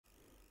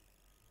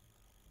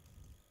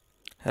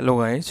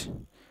Hello guys.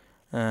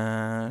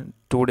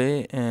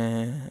 Today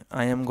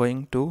I am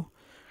going to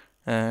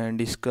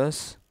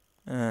discuss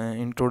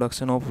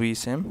introduction of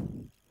VSAM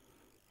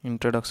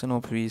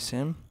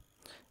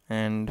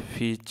and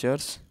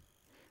features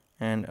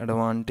and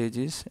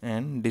advantages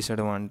and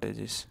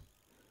disadvantages.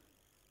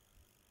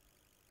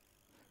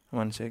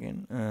 One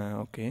second.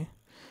 Okay.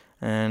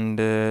 And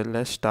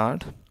let's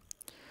start.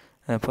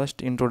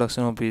 First,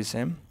 introduction of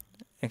VSAM.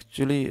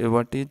 Actually,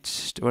 what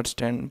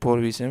stand for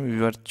VSAM?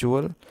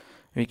 Virtual.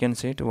 We can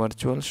say it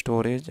virtual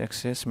storage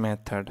access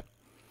method.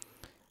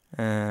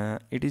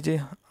 It is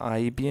a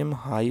IBM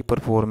high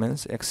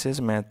performance access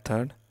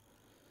method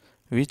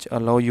which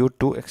allow you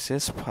to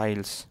access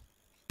files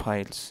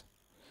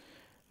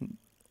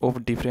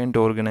of different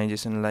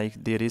organization, like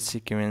there is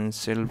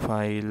sequential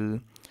file,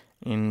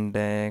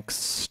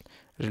 index,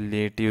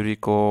 relative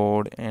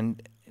record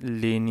and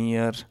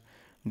linear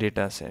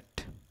dataset.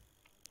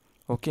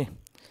 Okay.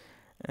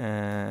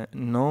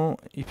 Now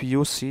if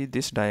you see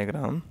this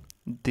diagram,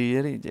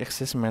 there is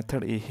access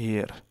method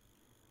here.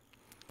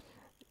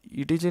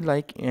 It is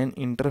like an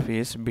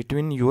interface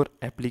between your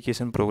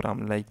application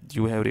program, like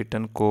you have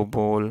written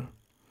COBOL,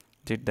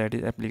 that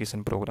is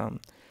application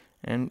program,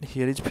 and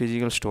here is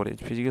physical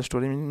storage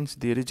means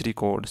there is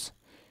records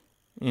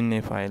in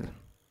a file.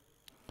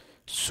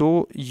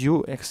 So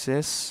there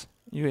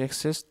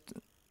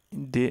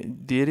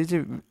is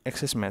a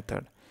access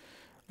method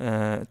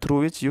through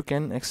which you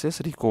can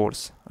access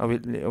records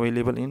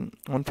available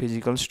on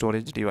physical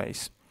storage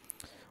device.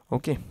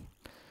 Okay.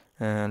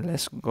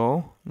 Let's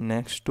go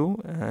next to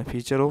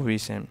feature of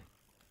VSAM.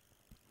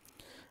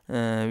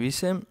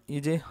 VSAM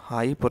is a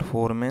high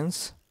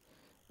performance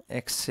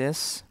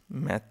access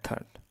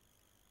method.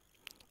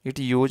 It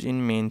used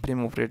in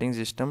mainframe operating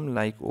system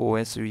like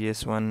OS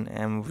VS1,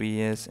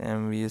 MVS,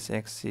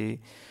 MVS-XE,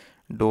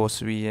 DOS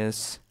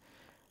VS.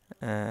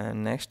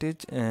 Next is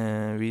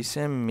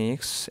VSAM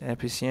makes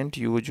efficient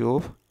use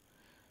of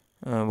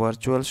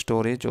virtual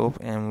storage of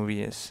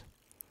MVS.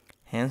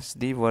 Hence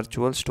the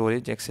virtual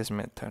storage access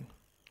method.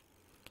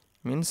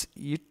 Means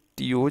it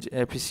use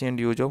efficient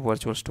use of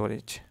virtual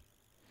storage.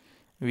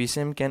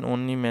 VSAM can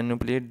only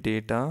manipulate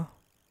data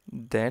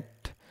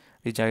that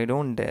reside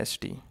on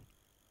DAS-D,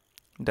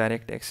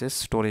 direct access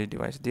storage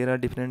device. There are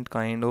different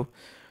kind of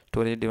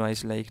storage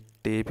device, like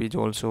tape is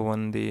also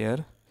one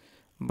there,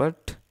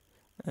 but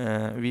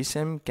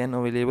VSAM can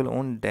available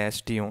on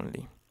DAS-D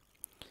only,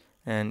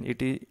 and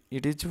it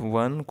is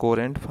one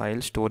current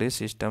file storage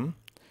system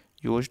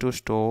used to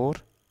store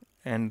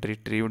and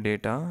retrieve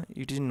data.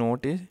 It is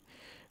not a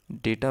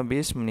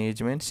database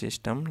management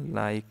system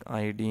like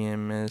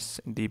IDMS,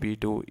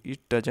 DB2.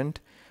 It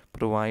doesn't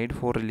provide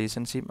for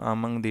relationship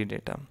among the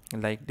data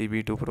like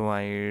DB2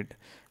 provide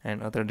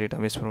and other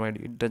database provide.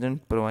 It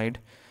doesn't provide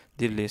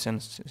the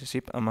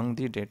relationship among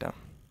the data.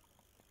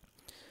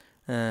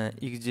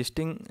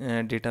 Existing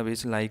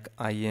database like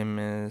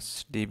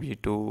IMS,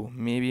 DB2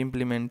 may be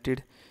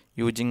implemented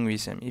using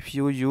VSAM. If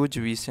you use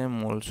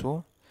VSAM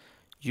also,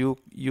 you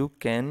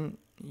can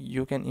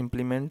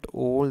implement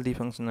all the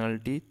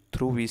functionality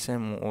through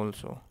VSAM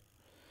also.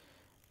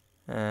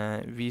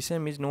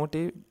 VSAM is not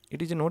a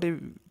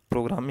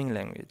programming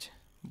language,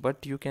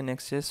 but you can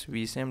access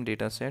VSAM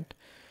dataset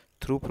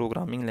through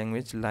programming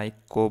language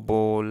like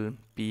COBOL,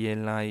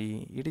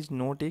 PLI. It is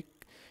not a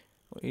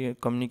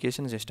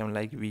communication system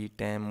like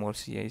VTAM or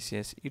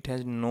CICS. It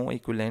has no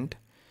equivalent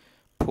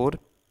for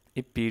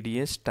a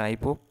PDS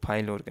type of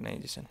file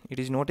organization. It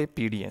is not a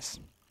PDS,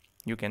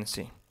 you can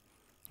say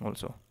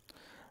also.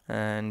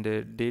 And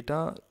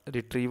data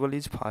retrieval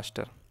is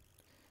faster.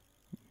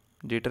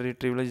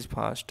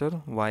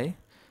 Why?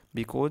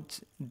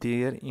 Because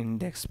their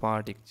index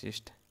part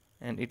exists,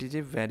 and it is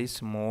a very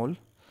small.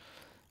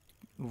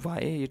 Why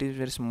it is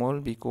very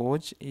small?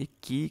 Because a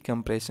key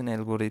compression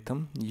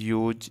algorithm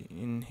used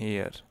in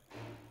here,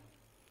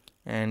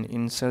 and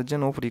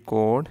insertion of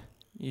record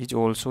is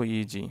also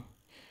easy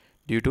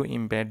due to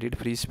embedded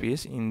free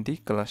space in the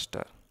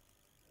cluster.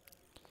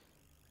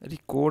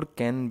 Record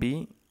can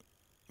be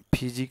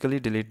physically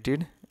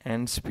deleted,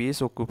 and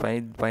space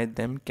occupied by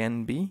them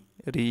can be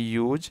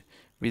reused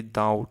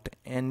without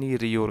any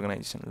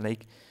reorganization.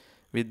 Like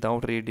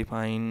without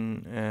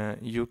redefine,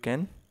 you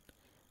can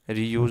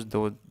reuse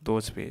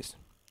those space.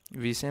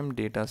 VSAM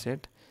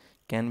dataset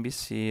can be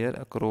shared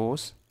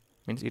across,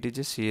 means it is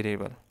a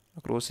shareable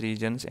across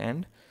regions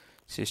and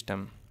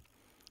system.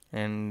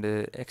 And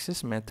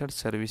access method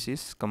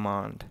services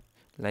command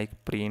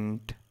like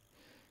print,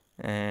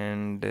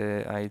 and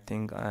I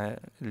think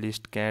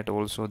list cat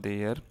also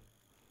there.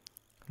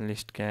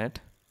 List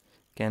cat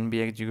can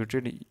be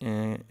executed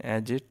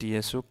as a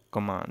TSO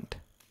command.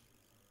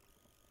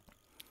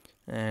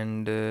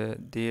 And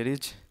there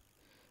is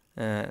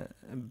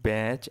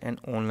batch and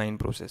online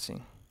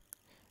processing.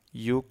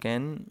 You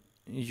can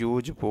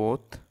use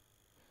both.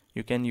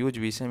 You can use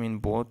VSAM in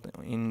both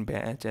in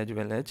batch as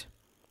well as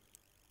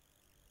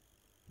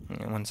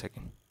one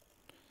second,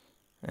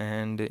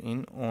 and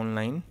in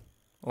online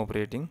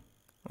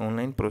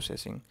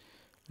processing,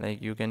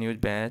 Like you can use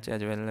batch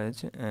as well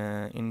as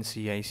in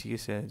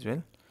CICs as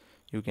well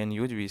you can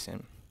use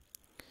VSAM.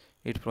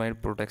 It provides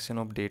protection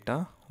of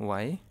data.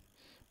 Why?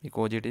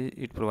 Because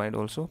it provide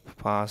also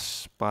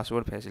fast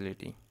password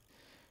facility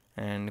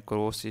and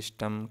cross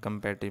system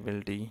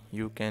compatibility.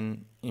 You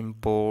can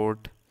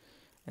import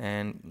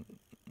and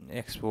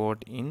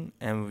export in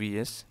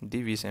MVS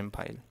the VSAM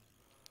file.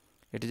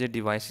 It is a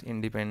device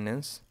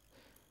independence.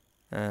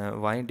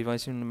 Why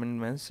device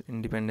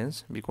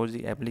independence? Because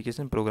the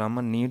application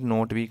programmer need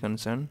not be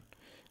concerned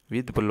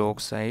with block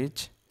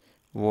size,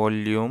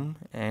 volume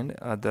and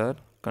other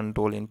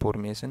control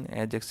information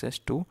as access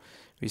to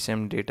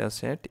VSAM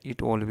dataset.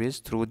 It always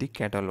through the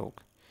catalog.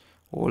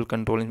 All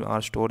controls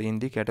are stored in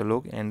the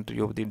catalog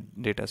entry of the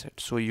dataset.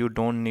 So you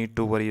don't need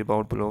to worry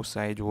about block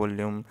size,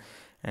 volume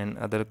and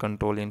other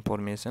control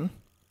information.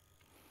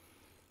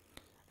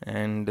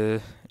 And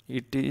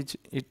it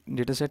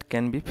dataset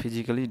can be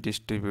physically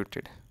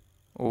distributed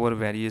over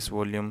various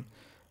volume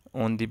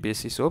on the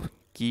basis of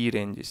key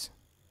ranges.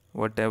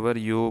 Whatever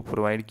you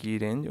provide key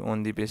range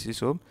on the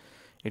basis of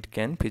it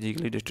can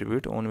physically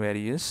distribute on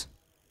various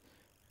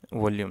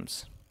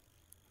volumes.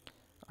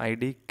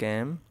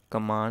 IDCAM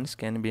commands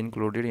can be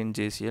included in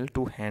JCL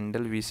to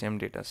handle VSAM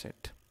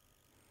dataset.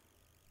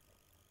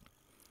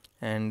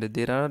 And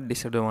there are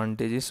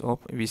disadvantages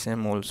of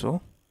VSAM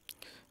also,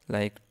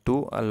 like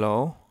to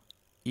allow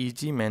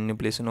easy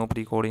manipulation of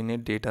record in a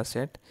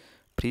dataset,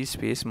 free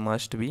space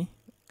must be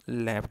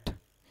left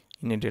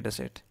in a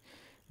dataset.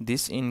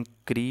 This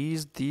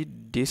increase the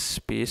disk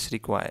space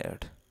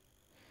required.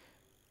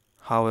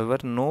 However,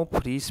 no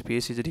free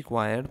space is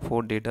required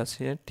for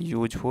dataset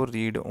used for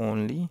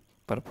read-only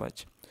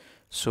purpose.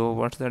 So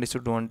what's the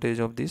disadvantage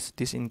of this?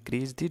 This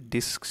increase the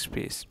disk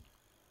space.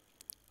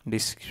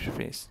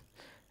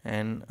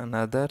 And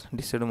another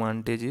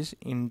disadvantage is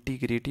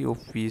integrity of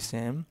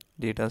VSAM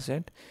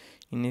dataset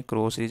in a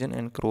cross region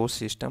and cross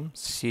system.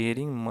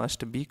 Sharing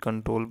must be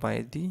controlled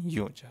by the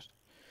user.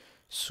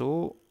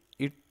 So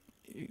it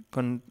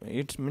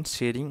means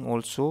sharing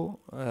also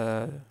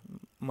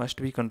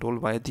must be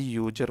controlled by the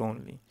user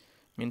only.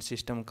 Means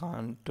system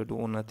can't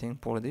do nothing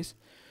for this.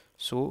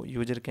 So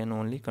user can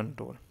only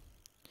control.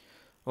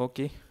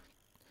 Okay,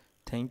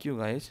 thank you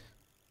guys.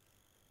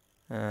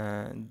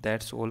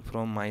 That's all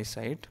from my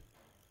side.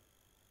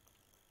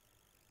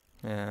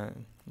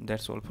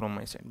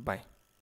 Bye.